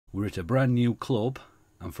We're at a brand new club,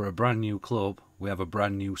 and for a brand new club we have a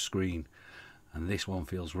brand new screen, and this one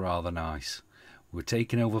feels rather nice. We're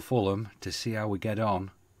taking over Fulham to see how we get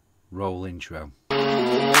on. Roll intro.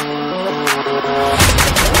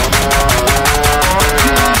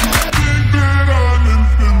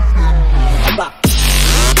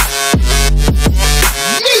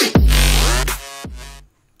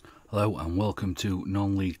 Hello and welcome to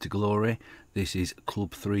Non-League to Glory. This is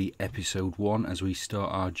Club 3 Episode 1 as we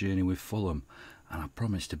start our journey with Fulham, and I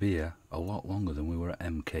promise to be here a lot longer than we were at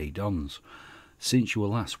MK Dons. Since you were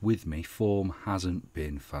last with me, form hasn't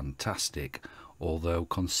been fantastic, although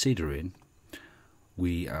considering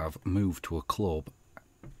we have moved to a club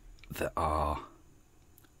that are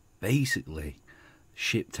basically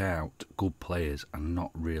shipped out good players and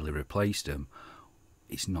not really replaced them,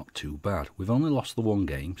 it's not too bad. We've only lost the one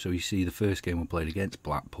game, so you see the first game we played against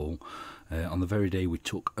Blackpool, on the very day we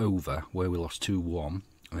took over, where we lost 2-1,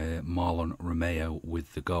 Marlon Romeo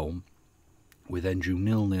with the goal. We then drew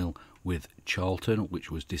 0-0 with Charlton, which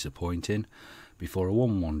was disappointing, before a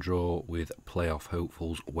 1-1 draw with playoff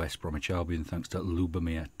hopefuls West Bromwich Albion thanks to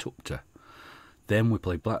Lubomir Tukta. Then we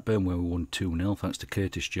played Blackburn, where we won 2-0 thanks to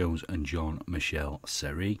Curtis Jones and Jean-Michel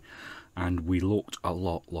Seri, and we looked a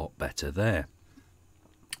lot better there.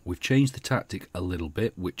 We've changed the tactic a little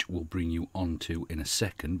bit, which we'll bring you on to in a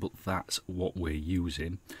second, but that's what we're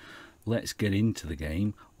using. Let's get into the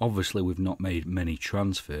game. Obviously, we've not made many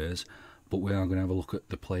transfers, but we are going to have a look at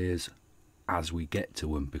the players as we get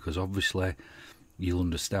to them, because obviously you'll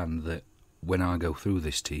understand that when I go through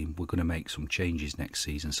this team, we're going to make some changes next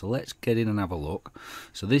season. So let's get in and have a look.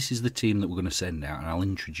 So this is the team that we're going to send out, and I'll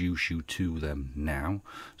introduce you to them now.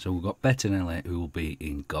 So we've got Bettinelli, who will be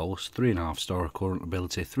in goals, 3.5 star current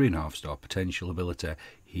ability, 3.5 star potential ability.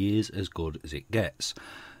 He is as good as it gets.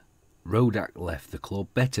 Rodak left the club.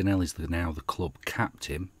 Bettinelli is now the club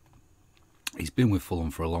captain. He's been with Fulham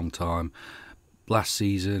for a long time. Last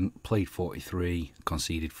season played 43,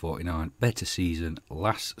 conceded 49. Better season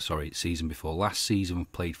season before last season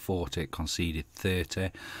played 40, conceded 30.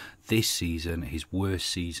 This season, his worst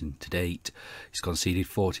season to date, he's conceded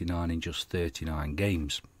 49 in just 39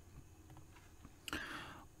 games.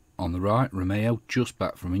 On the right, Romeo, just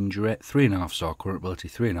back from injury, 3.5 star current ability,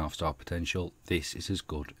 3.5 star potential. This is as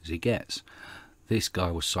good as he gets. This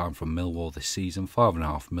guy was signed from Millwall this season,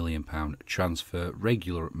 £5.5 million transfer,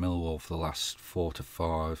 regular at Millwall for the last 4 to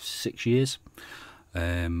 5, 6 years.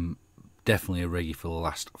 Definitely a regular for the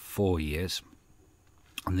last 4 years.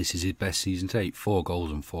 And this is his best season to date, 4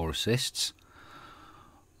 goals and 4 assists.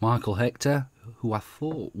 Michael Hector, who I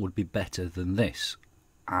thought would be better than this.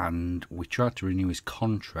 And we tried to renew his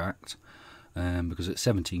contract, because at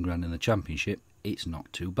 17 grand in the Championship, it's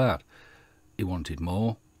not too bad. He wanted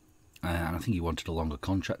more. And I think he wanted a longer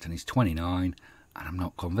contract, and he's 29, and I'm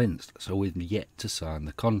not convinced. So we've yet to sign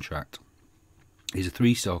the contract. He's a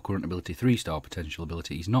 3-star current ability, 3-star potential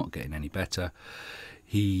ability. He's not getting any better.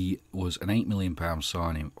 He was an £8 million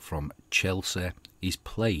signing from Chelsea. He's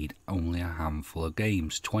played only a handful of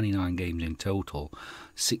games, 29 games in total,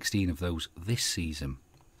 16 of those this season.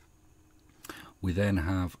 We then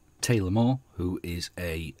have Taylor Moore, who is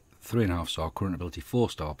a 3.5 star current ability,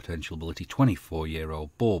 4-star potential ability,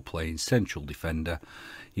 24-year-old ball-playing central defender.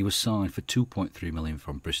 He was signed for 2.3 million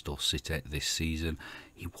from Bristol City this season.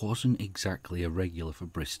 He wasn't exactly a regular for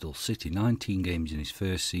Bristol City. 19 games in his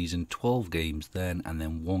first season, 12 games then, and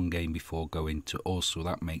then 1 game before going to us, so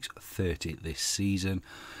that makes 30 this season.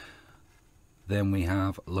 Then we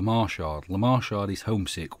have Lamarchard. Lamarchard is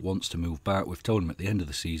homesick, wants to move back. We've told him at the end of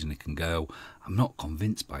the season he can go. I'm not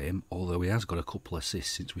convinced by him, although he has got a couple of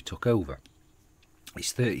assists since we took over.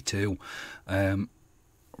 He's 32,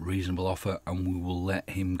 reasonable offer, and we will let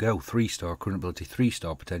him go. 3-star current ability,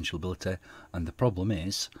 3-star potential ability, and the problem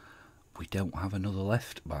is we don't have another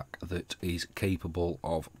left back that is capable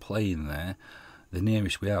of playing there. The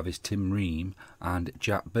nearest we have is Tim Ream and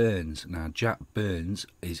Jack Burns. Now, Jack Burns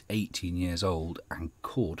is 18 years old and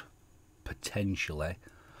could potentially,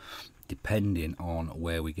 depending on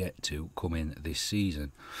where we get to, come in this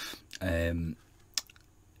season.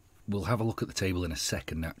 We'll have a look at the table in a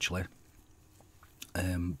second, actually.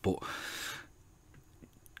 But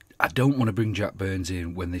I don't want to bring Jack Burns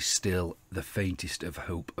in when there's still the faintest of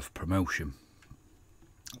hope of promotion,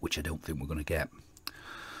 which I don't think we're going to get.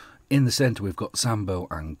 In the centre, we've got Sambo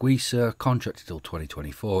Anguissa, contracted till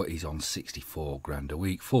 2024. He's on 64 grand a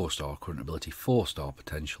week, 4-star current ability, 4-star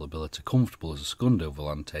potential ability, comfortable as a Segundo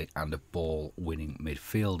Volante and a ball-winning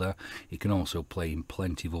midfielder. He can also play in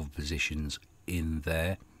plenty of other positions in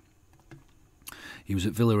there. He was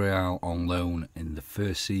at Villarreal on loan in the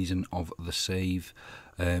first season of the Save.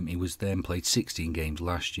 He was then played 16 games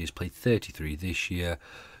last year, he's played 33 this year,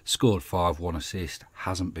 scored 5, 1 assist,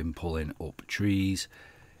 hasn't been pulling up trees.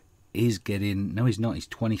 He's he's not, he's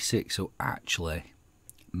 26, so actually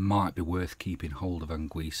might be worth keeping hold of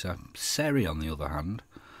Anguissa. Seri, on the other hand,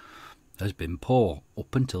 has been poor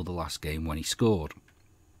up until the last game when he scored.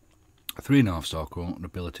 A 3.5 star current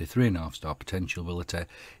ability, 3.5 star potential ability.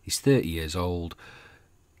 He's 30 years old.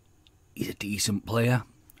 He's a decent player,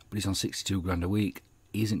 but he's on 62 grand a week.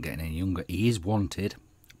 He isn't getting any younger. He is wanted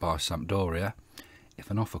by Sampdoria.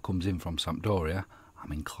 If an offer comes in from Sampdoria,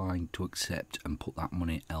 I'm inclined to accept and put that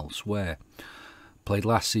money elsewhere. Played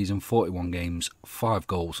last season 41 games, 5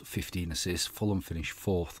 goals, 15 assists. Fulham finished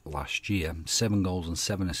 4th last year. 7 goals and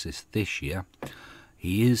 7 assists this year.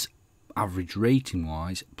 He is, average rating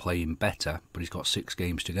wise, playing better, but he's got 6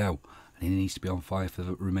 games to go, and he needs to be on fire for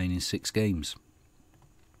the remaining 6 games.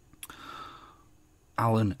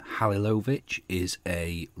 Alan Halilovic is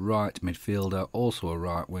a right midfielder, also a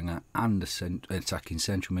right winger and attacking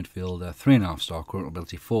central midfielder. 3.5 star current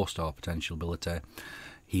ability, 4 star potential ability.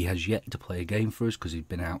 He has yet to play a game for us because he's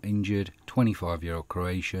been out injured. 25-year-old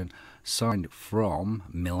Croatian, signed from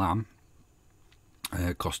Milan.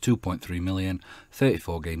 Cost 2.3 million,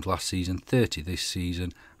 34 games last season, 30 this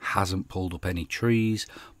season. Hasn't pulled up any trees,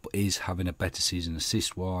 but is having a better season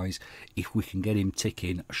assist wise. If we can get him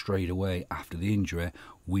ticking straight away after the injury,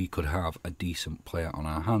 we could have a decent player on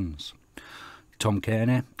our hands. Tom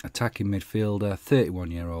Kearney, attacking midfielder,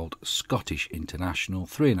 31-year-old Scottish international,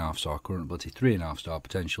 3.5 star current ability, 3.5 star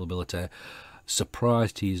potential ability.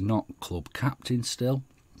 Surprised he is not club captain still.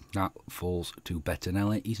 That falls to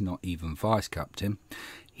Bettinelli. He's not even vice captain.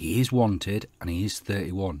 He is wanted and he is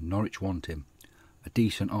 31. Norwich want him. A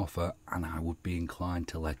decent offer, and I would be inclined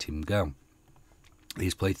to let him go.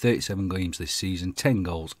 He's played 37 games this season, 10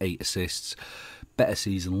 goals, 8 assists. Better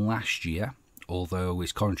season last year, although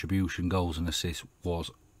his contribution, goals and assists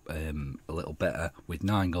was a little better, with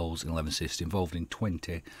 9 goals and 11 assists, involved in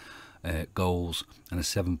 20 goals and a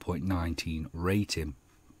 7.19 rating.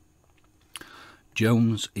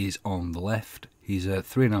 Jones is on the left. He's a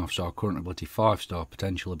 3.5 star current ability, 5 star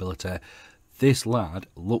potential ability. This lad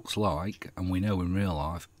looks like, and we know in real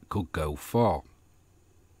life, could go far.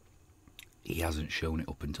 He hasn't shown it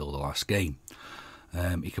up until the last game.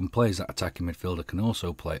 He can play as that attacking midfielder, can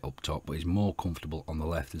also play up top, but he's more comfortable on the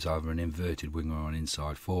left as either an inverted winger or an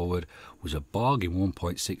inside forward. Was a bargain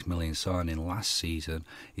 1.6 million signing last season.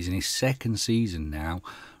 He's in his 2nd season now.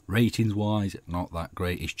 Ratings wise, not that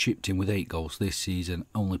great. He's chipped in with 8 goals this season,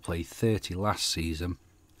 only played 30 last season.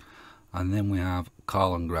 And then we have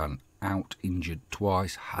Carlon Grant, out injured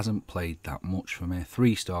twice, hasn't played that much for me.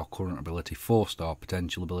 3 star current ability, 4 star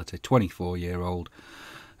potential ability, 24-year-old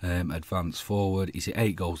advanced forward. He's at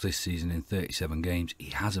 8 goals this season in 37 games. He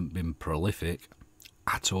hasn't been prolific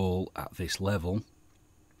at all at this level,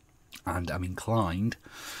 and I'm inclined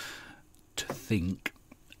to think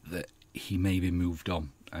that he may be moved on,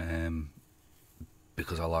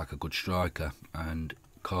 because I like a good striker, and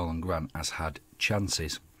Carlon Grant has had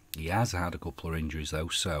chances. He has had a couple of injuries though,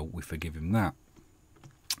 so we forgive him that.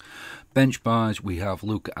 Bench buys, we have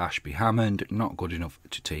Luca Ashby-Hammond, not good enough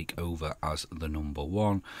to take over as the number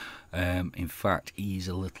 1. In fact, he's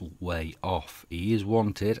a little way off. He is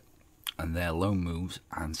wanted, and they're loan moves,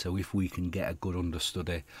 and so if we can get a good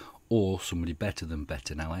understudy or somebody better than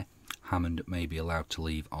Bettinelli, Hammond may be allowed to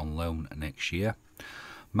leave on loan next year.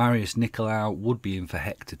 Marius Nicolau would be in for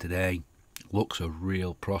Hector today. Looks a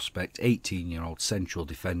real prospect, 18-year-old central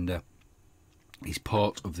defender. He's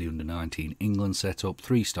part of the under-19 England setup,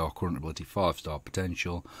 3 star current ability, 5 star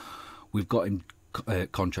potential. We've got him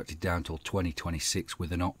contracted down till 2026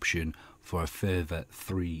 with an option for a further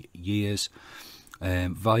 3 years.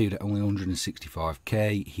 Valued at only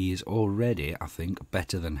 165k. He is already, I think,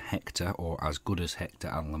 better than Hector, or as good as Hector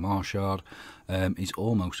and Lamarchard. He's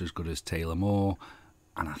almost as good as Taylor Moore.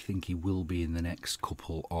 And I think he will be in the next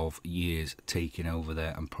couple of years, taking over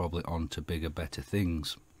there and probably on to bigger, better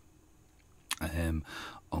things.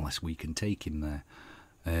 Unless we can take him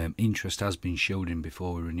there. Interest has been shown him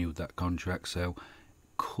before we renewed that contract, so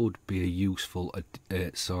could be a useful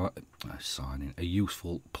signing, a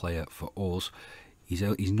useful player for us.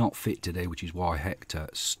 He's not fit today, which is why Hector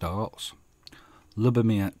starts.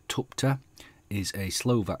 Lubomir Tupta is a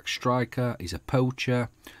Slovak striker. He's a poacher.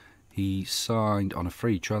 He signed on a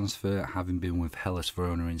free transfer, having been with Hellas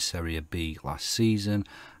Verona in Serie B last season.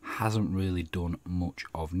 Hasn't really done much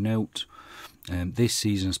of note. This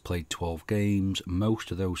season has played 12 games, most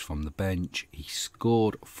of those from the bench. He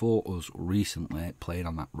scored for us recently, playing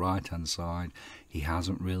on that right-hand side. He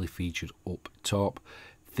hasn't really featured up top.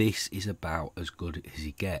 this is about as good as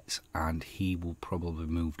he gets, and he will probably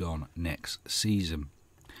be moved on next season.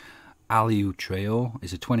 Aliou Traore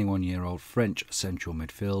is a 21-year-old French central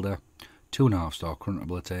midfielder, 2.5-star current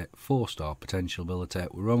ability, 4-star potential ability.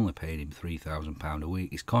 We're only paying him £3,000 a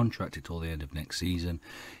week. He's contracted till the end of next season.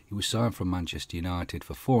 He was signed from Manchester United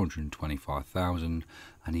for £425,000,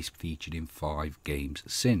 and he's featured in 5 games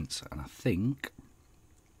since. And I think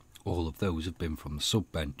all of those have been from the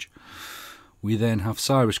sub-bench. We then have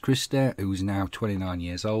Cyrus Christie, who is now 29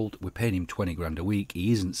 years old. We're paying him 20 grand a week.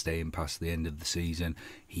 He isn't staying past the end of the season.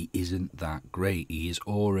 He isn't that great. He is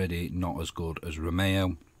already not as good as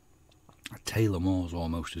Romeo. Taylor Moore's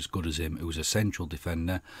almost as good as him, who's a central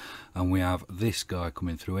defender. And we have this guy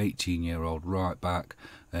coming through, 18-year-old right back,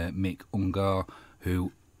 Mick Ungar,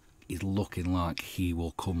 who is looking like he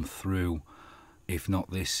will come through, if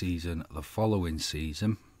not this season, the following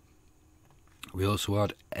season. We also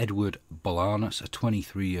had Edward Bolanos, a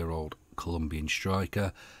 23-year-old Colombian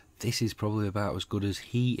striker. This is probably about as good as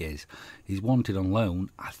he is. He's wanted on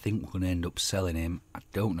loan. I think we're going to end up selling him. I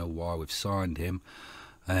don't know why we've signed him.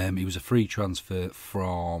 He was a free transfer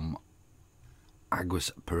from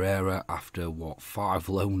Aguas Pereira after, 5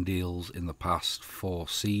 loan deals in the past 4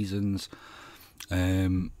 seasons.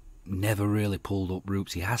 Never really pulled up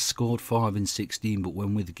roots. He has scored 5 in 16, but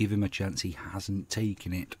when we give him a chance, he hasn't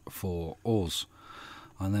taken it for us.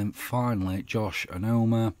 And then finally, Josh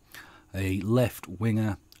Anoma, a left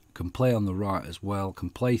winger, can play on the right as well,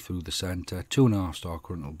 can play through the centre, 2.5-star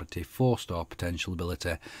current ability, 4-star potential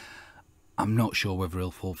ability. I'm not sure whether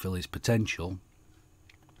he'll fulfil his potential.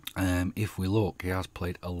 If we look, he has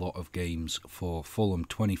played a lot of games for Fulham,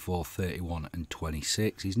 24, 31 and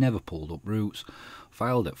 26. He's never pulled up roots,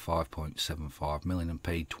 filed at 5.75 million and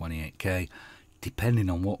paid 28k. Depending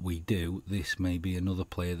on what we do, this may be another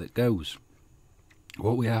player that goes.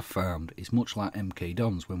 What we have found is, much like MK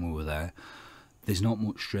Dons when we were there, there's not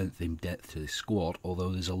much strength in depth to this squad,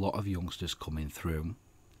 although there's a lot of youngsters coming through.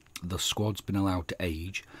 The squad's been allowed to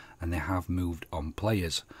age, and they have moved on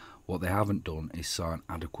players. What they haven't done is sign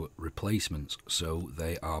adequate replacements, so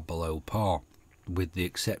they are below par, with the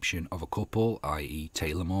exception of a couple, i.e.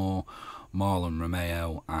 Taylor Moore, Marlon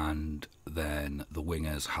Romeo, and then the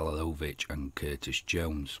wingers Halilovic and Curtis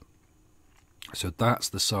Jones. So that's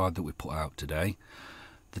the side that we put out today.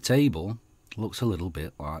 The table looks a little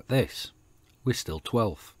bit like this. We're still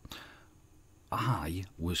 12th. I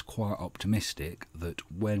was quite optimistic that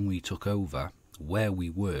when we took over, where we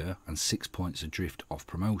were and 6 points adrift off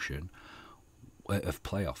promotion of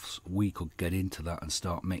playoffs, we could get into that and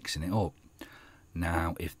start mixing it up.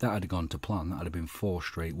 Now, if that had gone to plan, that would have been 4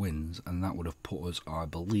 straight wins, and that would have put us, I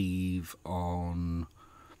believe, on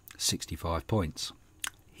 65 points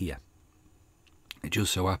here. It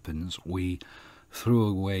just so happens we threw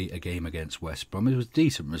away a game against West Brom. It was a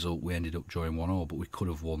decent result. We ended up drawing 1-1, but we could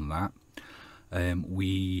have won that.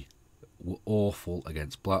 We were awful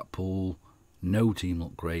against Blackpool. No team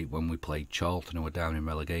looked great when we played Charlton, who were down in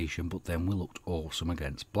relegation, but then we looked awesome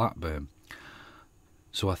against Blackburn.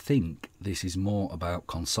 So I think this is more about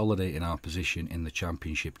consolidating our position in the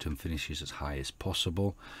Championship to finish as high as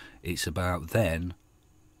possible. It's about then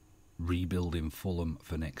rebuilding Fulham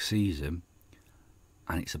for next season,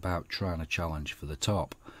 and it's about trying to challenge for the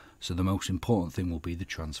top. So the most important thing will be the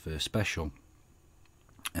transfer special.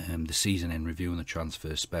 The season end review and the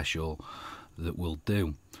transfer special that we'll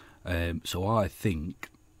do. So I think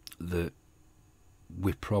that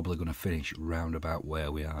we're probably going to finish round about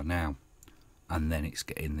where we are now, and then it's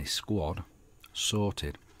getting this squad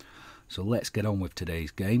sorted. So let's get on with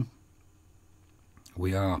today's game.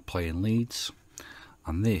 We are playing Leeds,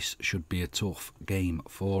 and this should be a tough game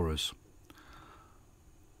for us.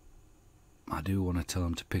 I do want to tell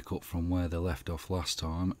them to pick up from where they left off last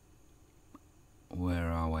time. Where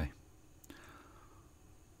are we?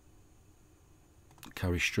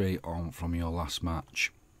 Carry straight on from your last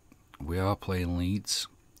match. We are playing Leeds.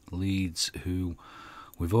 Leeds, who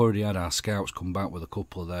we've already had our scouts come back with a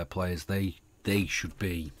couple of their players. They should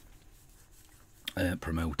be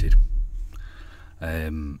promoted.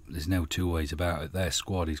 There's no two ways about it. Their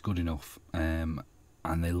squad is good enough, and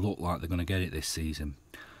they look like they're going to get it this season.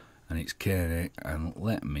 And it's Kearney, and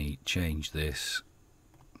let me change this.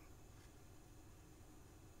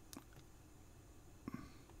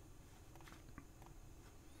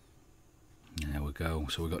 There we go.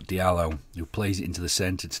 So we've got Diallo, who plays it into the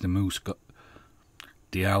centre to the Moose. Got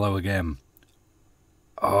Diallo again.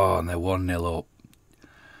 Oh, and they're 1-0 up.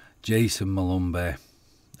 Jason Malumbe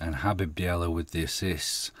and Habib Diallo with the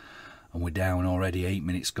assists. And we're down already, 8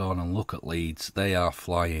 minutes gone, and look at Leeds. They are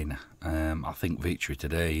flying. I think victory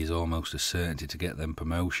today is almost a certainty to get them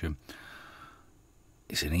promotion.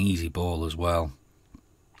 it's an easy ball as well.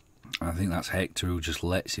 I think that's Hector who just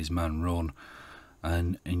lets his man run,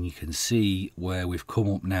 and you can see where we've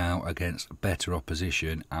come up now against better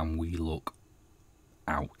opposition and we look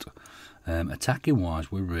out. Attacking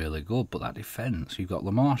wise we're really good, but that defence, you've got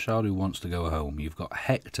Lamarchard who wants to go home, you've got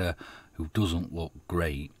Hector who doesn't look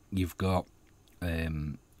great, you've got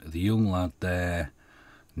the young lad there,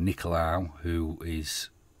 Nicolau, who is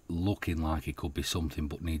looking like he could be something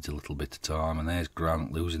but needs a little bit of time, and there's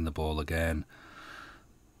Grant losing the ball again.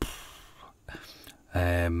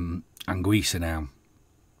 Anguissa now.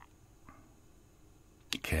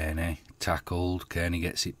 Kearney tackled, Kearney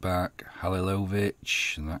gets it back,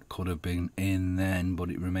 Halilovic, and that could have been in then, but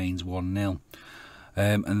it remains 1-0.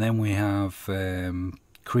 And then we have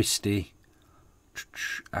Christie,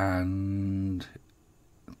 and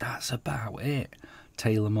that's about it.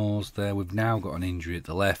 Taylor Moore's there. We've now got an injury at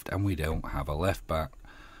the left, and we don't have a left back.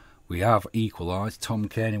 We have equalised. Tom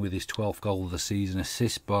Kearney with his 12th goal of the season,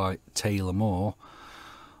 assist by Taylor Moore.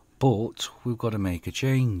 But we've got to make a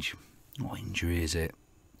change. What injury is it?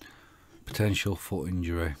 Potential foot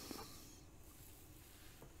injury.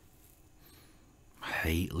 I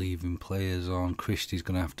hate leaving players on. Christie's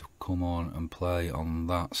going to have to come on and play on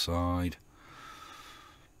that side.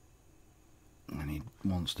 And he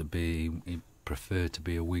wants to be... He'd prefer to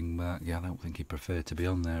be a wing back. Yeah, I don't think he'd prefer to be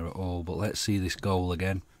on there at all. But let's see this goal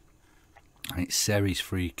again. And it's Seri's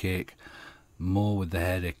free kick. Moore with the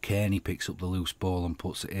header. Kearney picks up the loose ball and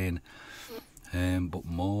puts it in. But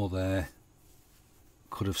Moore there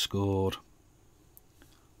could have scored.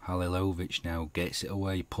 Halilovic now gets it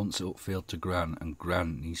away, punts it upfield to Grant, and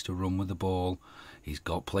Grant needs to run with the ball. He's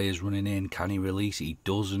got players running in. Can he release it? He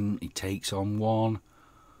doesn't. He takes on one,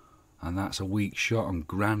 and that's a weak shot on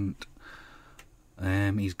Grant.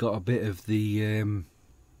 He's got a bit of the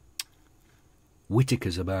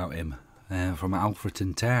Whitakers about him from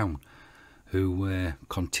Alfreton Town, who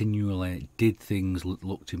continually did things that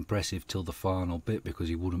looked impressive till the final bit because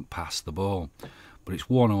he wouldn't pass the ball. But it's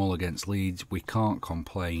 1-1 against Leeds. We can't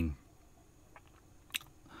complain.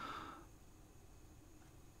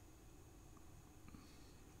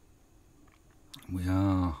 We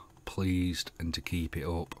are pleased and to keep it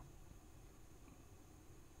up.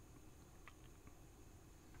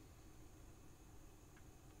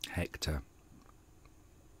 Hector.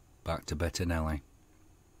 Back to Bettinelli.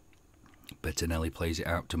 Bettinelli plays it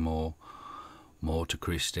out to Moore. Moore to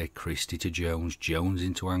Christie. Christie to Jones. Jones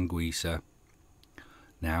into Anguissa.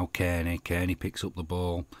 Now Kearney. Kearney picks up the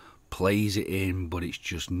ball. Plays it in, but it's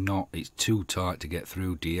just not. It's too tight to get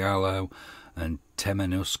through. Diallo and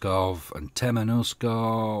Temenuskov. And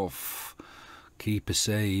Temenuskov. Keeper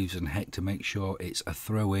saves, and Hector makes sure it's a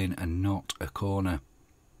throw-in and not a corner.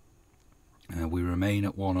 We remain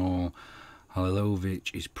at 1-1.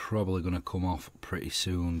 Halilovic is probably going to come off pretty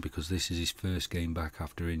soon because this is his first game back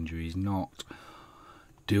after injury. He's not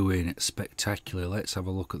doing spectacular. Let's have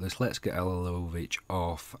a look at this. Let's get Halilovic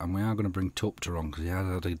off, and we are going to bring Tupter on because he has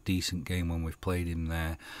had a decent game when we've played him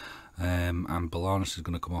there. And Balanis is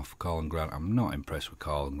going to come off for Colin Grant. I'm not impressed with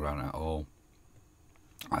Colin Grant at all.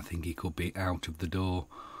 I think he could be out of the door.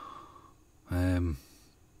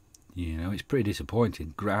 You know, it's pretty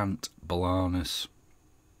disappointing. Grant, Balanis.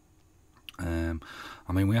 I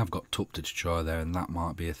mean, we have got Tupter to try there, and that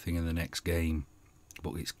might be a thing in the next game.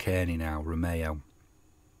 But it's Kearney now. Romeo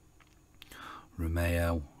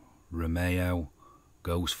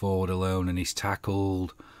goes forward alone, and he's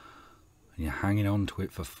tackled. And you're hanging on to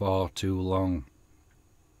it for far too long.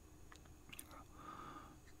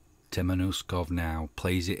 Temenuskov now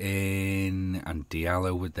plays it in, and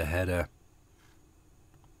Diallo with the header.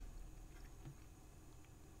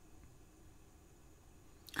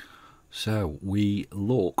 So we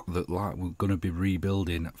look that like we're going to be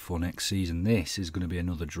rebuilding for next season. This is going to be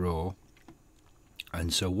another draw,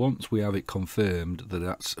 and so once we have it confirmed that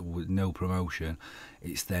that's with no promotion,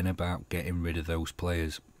 it's then about getting rid of those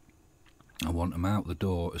players. I want them out the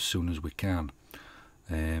door as soon as we can,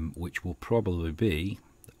 which will probably be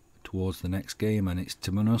towards the next game, and it's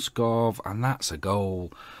Temenuskov, and that's a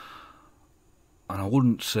goal. And I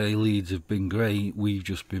wouldn't say Leeds have been great, we've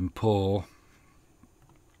just been poor.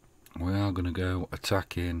 We are going to go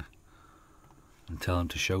attacking and tell them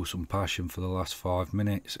to show some passion for the last 5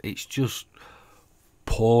 minutes. It's just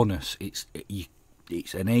poorness. It's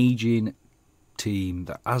an ageing team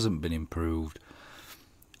that hasn't been improved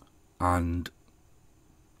and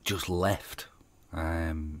just left.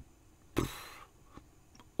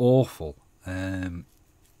 Awful.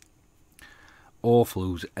 Awful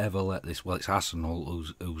who's ever let this. Well, it's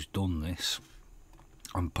Hassenholt who's done this,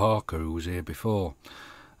 and Parker who was here before.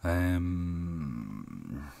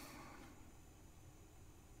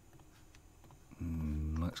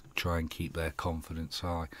 Let's try and keep their confidence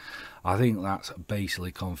high. I think that's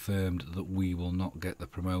basically confirmed that we will not get the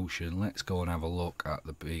promotion. Let's go and have a look at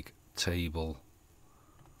the big table.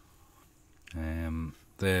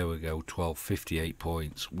 There we go, 12, 58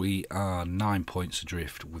 points. We are 9 points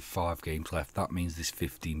adrift with 5 games left. That means there's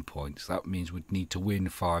 15 points. That means we'd need to win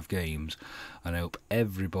 5 games and hope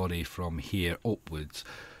everybody from here upwards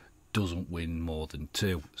doesn't win more than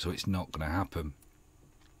 2. So it's not going to happen.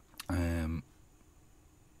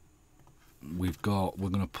 We're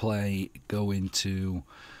going to go into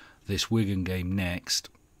this Wigan game next,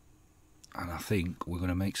 and I think we're going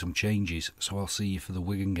to make some changes. So I'll see you for the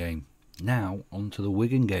Wigan game. Now, on to the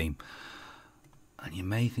Wigan game. And you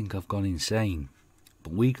may think I've gone insane,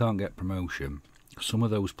 but we can't get promotion. Some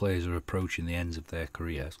of those players are approaching the ends of their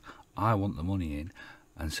careers. I want the money in,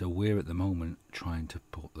 and so we're at the moment trying to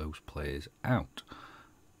put those players out.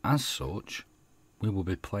 As such, we will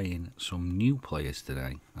be playing some new players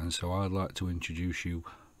today, and so I'd like to introduce you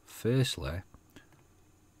firstly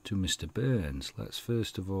to Mr. Burns. Let's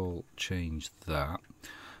first of all change that.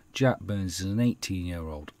 Jack Burns is an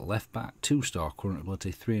 18-year-old left back, 2-star current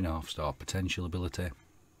ability, 3.5-star potential ability.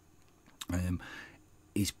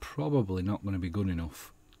 He's probably not going to be good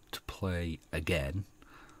enough to play again,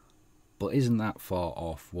 but isn't that far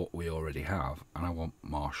off what we already have. And I want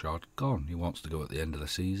Marshard gone. He wants to go at the end of the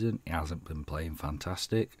season. He hasn't been playing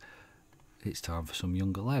fantastic. It's time for some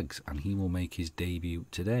younger legs, and he will make his debut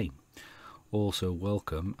today. Also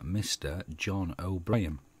welcome Mr. John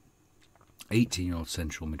O'Brien. 18-year-old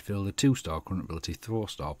central midfielder, 2-star current ability,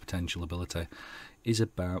 4-star potential ability, is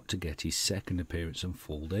about to get his second appearance and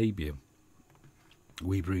full debut.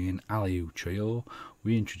 We bring in Aliou Traore.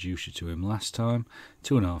 We introduced you to him last time.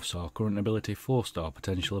 2.5-star current ability, 4-star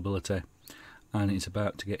potential ability, and is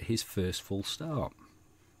about to get his first full start.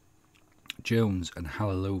 Jones and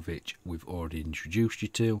Halilovic we've already introduced you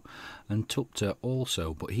to, and Tupter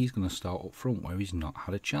also, but he's going to start up front where he's not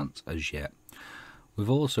had a chance as yet. We've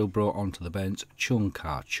also brought onto the bench Chung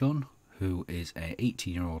Ka-chun, who is a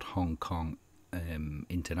 18-year-old Hong Kong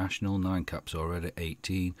international, 9 caps already,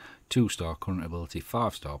 18, 2-star current ability,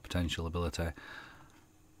 5-star potential ability.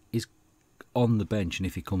 Is on the bench, and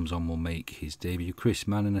if he comes on, will make his debut. Chris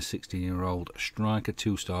Manning, a 16-year-old striker,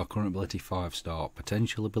 2-star current ability, 5-star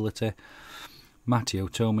potential ability. Mateo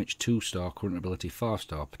Tomic, 2-star current ability,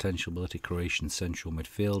 5-star potential ability, Croatian central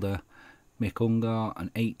midfielder. Mick Ungar, an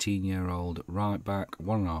 18-year-old right back,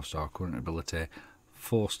 1.5-star current ability,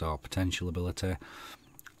 4-star potential ability.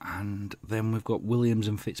 And then we've got Williams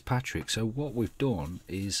and Fitzpatrick. So what we've done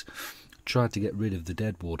is tried to get rid of the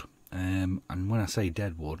deadwood. And when I say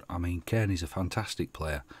deadwood, I mean Kearney's a fantastic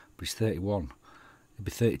player, but he's 31. He'll be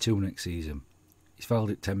 32 next season. He's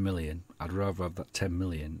valued at 10 million. I'd rather have that 10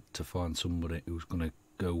 million to find somebody who's going to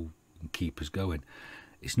go and keep us going.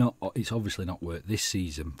 It's obviously not worth this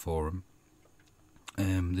season for him.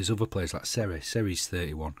 There's other players like Seri's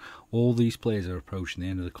 31. All these players are approaching the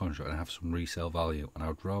end of the contract and have some resale value, and I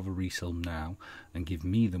would rather resell them now and give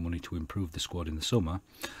me the money to improve the squad in the summer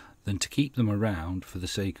than to keep them around for the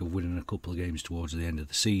sake of winning a couple of games towards the end of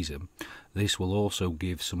the season. This will also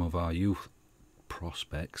give some of our youth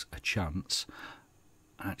prospects a chance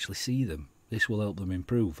and actually see them. This will help them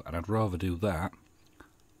improve, and I'd rather do that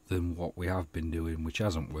than what we have been doing, which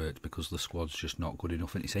hasn't worked because the squad's just not good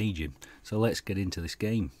enough and it's aging. So let's get into this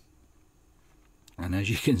game. And as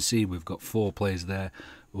you can see, we've got 4 players there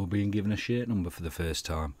who are being given a shirt number for the first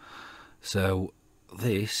time. So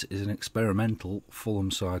this is an experimental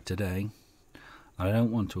Fulham side today. I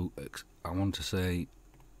want to say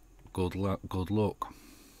good luck.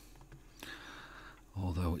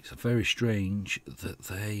 Although it's very strange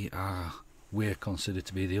that we're considered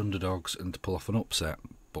to be the underdogs and to pull off an upset.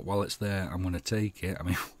 But while it's there, I'm going to take it. I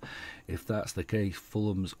mean, if that's the case,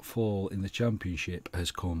 Fulham's fall in the Championship has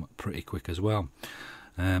come pretty quick as well.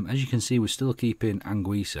 As you can see, we're still keeping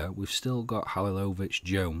Anguissa. We've still got Halilovic,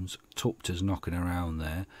 Jones, Tupter's knocking around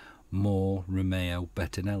there, Moore, Romeo,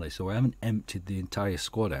 Bettinelli. So I haven't emptied the entire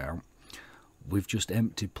squad out. We've just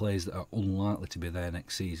emptied players that are unlikely to be there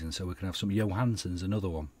next season. So we can have some Johansson's, another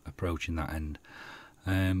one, approaching that end.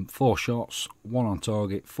 4 shots, 1 on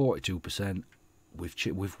target, 42%.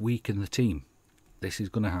 We've weakened the team. This is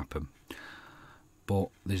going to happen. But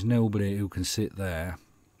there's nobody who can sit there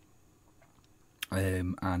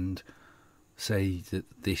and say that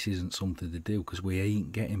this isn't something to do, because we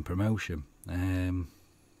ain't getting promotion.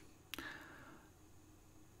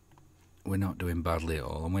 We're not doing badly at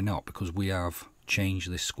all, and we're not, because we have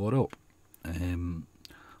changed this squad up. I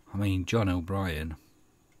mean, John O'Brien,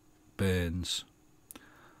 Burns,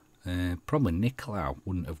 probably Nicolau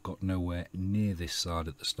wouldn't have got nowhere near this side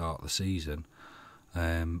at the start of the season.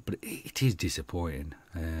 But it is disappointing.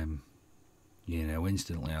 You know,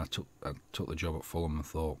 instantly I took the job at Fulham and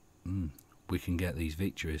thought, we can get these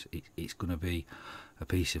victories. It's going to be a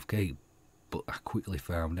piece of cake. But I quickly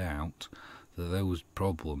found out that those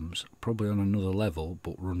problems, probably on another level,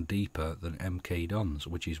 but run deeper than MK Dons,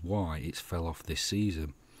 which is why it's fell off this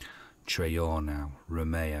season. Traore now,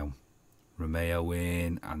 Romeo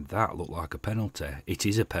in, and that looked like a penalty. It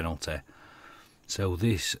is a penalty. So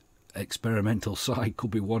this experimental side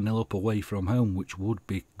could be 1-0 up away from home, which would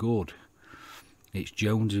be good. It's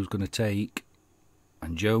Jones who's going to take,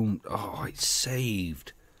 and Jones, oh, it's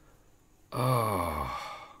saved. Oh.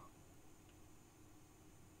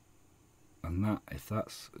 And that, if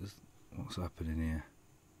that's, what's happening here?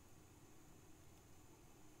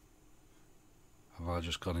 Have I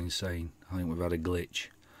just gone insane? I think we've had a glitch.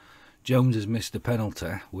 Jones has missed the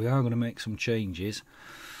penalty. We are going to make some changes.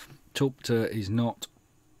 Tupter is not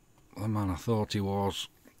the man I thought he was.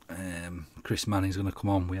 Chris Manning's going to come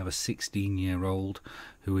on. We have a 16-year-old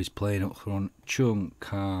who is playing up front. Chun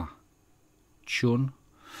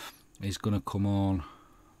is going to come on,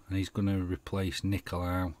 and he's going to replace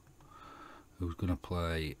Nicolau, who's going to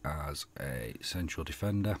play as a central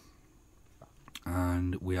defender.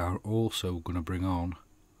 And we are also going to bring on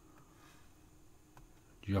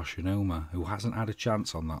Josh Onoma, who hasn't had a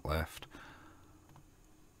chance on that left.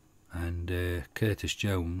 And Curtis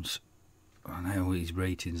Jones, I know his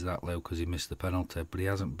rating's that low because he missed the penalty, but he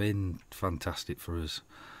hasn't been fantastic for us.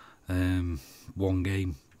 One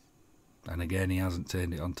game, and again he hasn't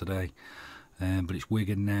turned it on today. But it's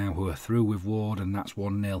Wigan now who are through with Ward, and that's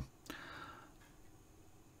 1-0.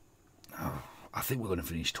 Oh, I think we're going to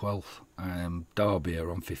finish 12th. Derby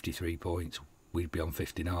are on 53 points. We'd be on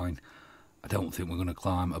 59. I don't think we're going to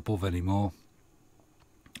climb above anymore,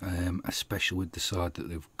 especially with the side that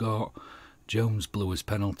they've got. Jones blew his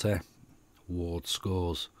penalty. Ward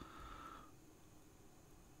scores.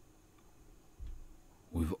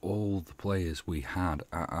 With all the players we had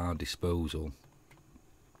at our disposal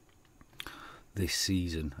this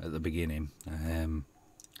season at the beginning,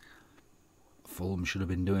 Fulham should have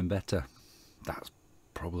been doing better. That's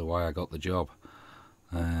probably why I got the job.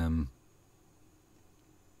 It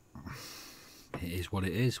is what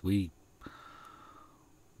it is. We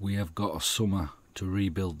have got a summer to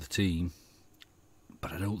rebuild the team,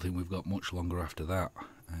 but I don't think we've got much longer after that,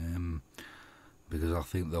 because I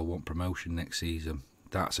think they'll want promotion next season.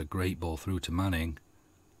 That's a great ball through to Manning,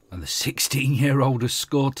 and the 16-year-old has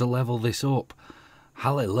scored to level this up.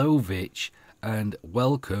 Halilovic, and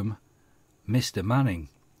welcome Mr. Manning.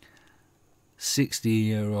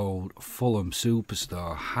 16-year-old Fulham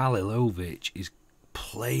superstar Halilovic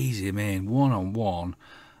plays him in one-on-one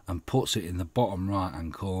and puts it in the bottom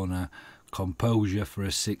right-hand corner. Composure for a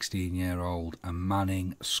 16-year-old, and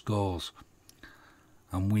Manning scores.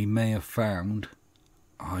 And we may have found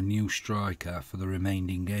our new striker for the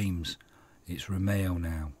remaining games. It's Romeo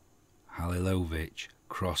now. Halilovic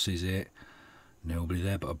crosses it. Nobody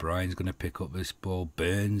there, but O'Brien's going to pick up this ball.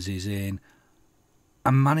 Burns is in.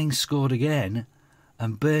 And Manning scored again.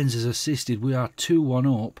 And Burns has assisted. We are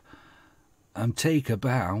 2-1 up. And take a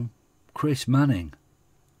bow. Chris Manning,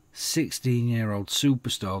 16-year-old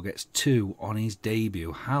superstar, gets 2 on his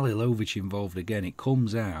debut. Halilovic involved again. It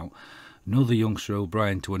comes out. Another youngster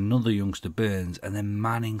O'Brien to another youngster Burns. And then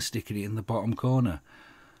Manning sticking it in the bottom corner.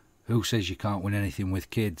 Who says you can't win anything with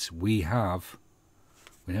kids? We have.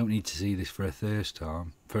 We don't need to see this for a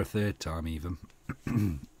third time even.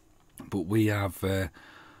 But we have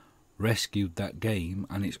rescued that game,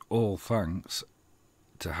 and it's all thanks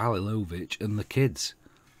to Halilovic and the kids.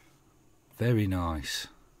 Very nice.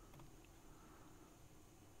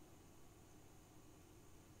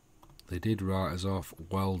 They did write us off.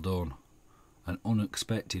 Well done. An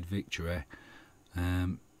unexpected victory.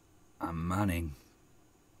 And Manning,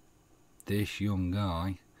 this young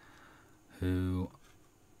guy who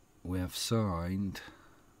we have signed,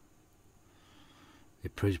 he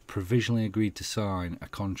provisionally agreed to sign a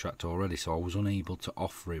contract already, so I was unable to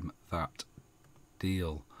offer him that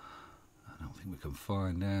deal. I don't think we can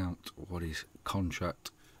find out what his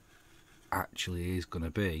contract actually is going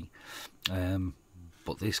to be,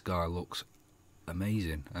 but this guy looks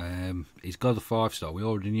amazing. He's got a 5-star. We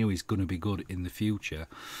already knew he's going to be good in the future.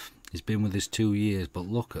 He's been with us 2 years, but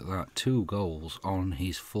look at that, 2 goals on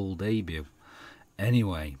his full debut.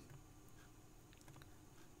 Anyway,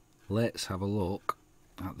 let's have a look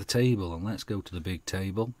at the table, and let's go to the big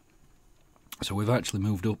table. So we've actually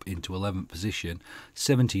moved up into 11th position.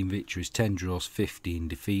 17 victories, 10 draws, 15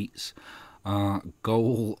 defeats. Our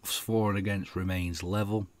goals for and against remains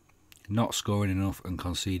level. Not scoring enough and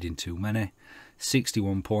conceding too many.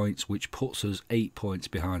 61 points, which puts us 8 points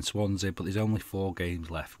behind Swansea, but there's only 4 games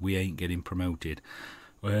left. We ain't getting promoted.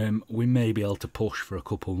 We may be able to push for a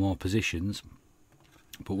couple more positions,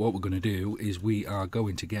 but what we're going to do is we are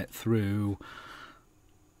going to get through,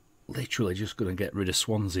 literally just going to get rid of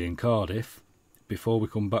Swansea and Cardiff before we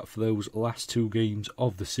come back for those last 2 games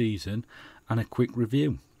of the season and a quick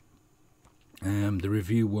review. The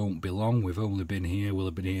review won't be long. We'll have been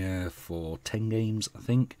here for 10 games, I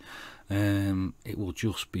think. It will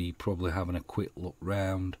just be probably having a quick look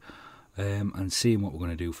round and seeing what we're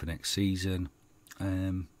going to do for next season.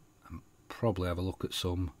 And probably have a look at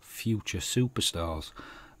some future superstars.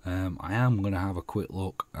 I am going to have a quick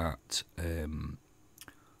look at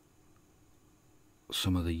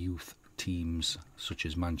some of the youth teams, such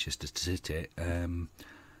as Manchester City,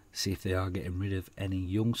 see if they are getting rid of any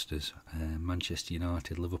youngsters, Manchester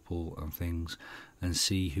United, Liverpool and things, and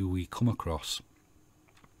see who we come across.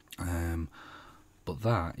 But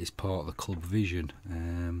that is part of the club vision.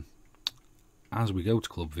 As we go to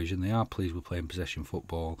club vision, they are pleased we're playing possession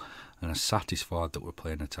football and are satisfied that we're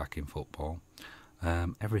playing attacking football.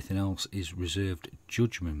 Everything else is reserved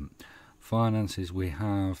judgment. Finances, we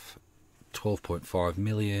have 12.5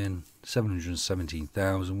 million,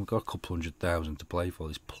 717,000. We've got a couple 100,000 to play for.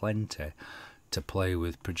 There's plenty to play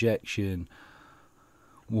with. Projection,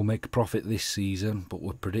 we'll make a profit this season, but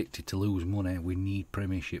we're predicted to lose money. We need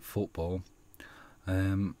Premiership football.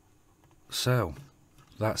 So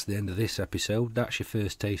that's the end of this episode. That's your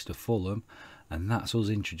first taste of Fulham, and that's us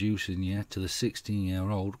introducing you to the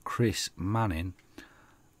 16-year-old Chris Manning.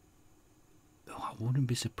 I wouldn't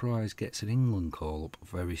be surprised gets an England call up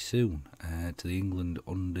very soon to the England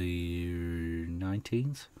under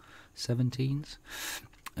 19s, 17s.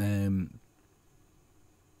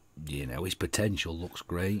 You know, his potential looks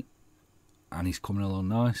great and he's coming along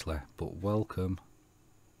nicely, but welcome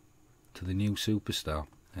to the new superstar.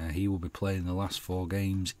 He will be playing the last 4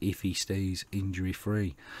 games if he stays injury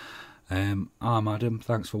free. I'm Adam,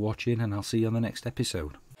 thanks for watching, and I'll see you on the next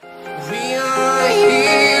episode. We are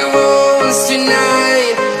heroes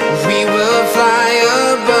tonight. We will fly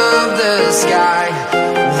above the sky.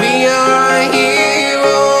 We are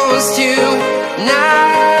heroes tonight.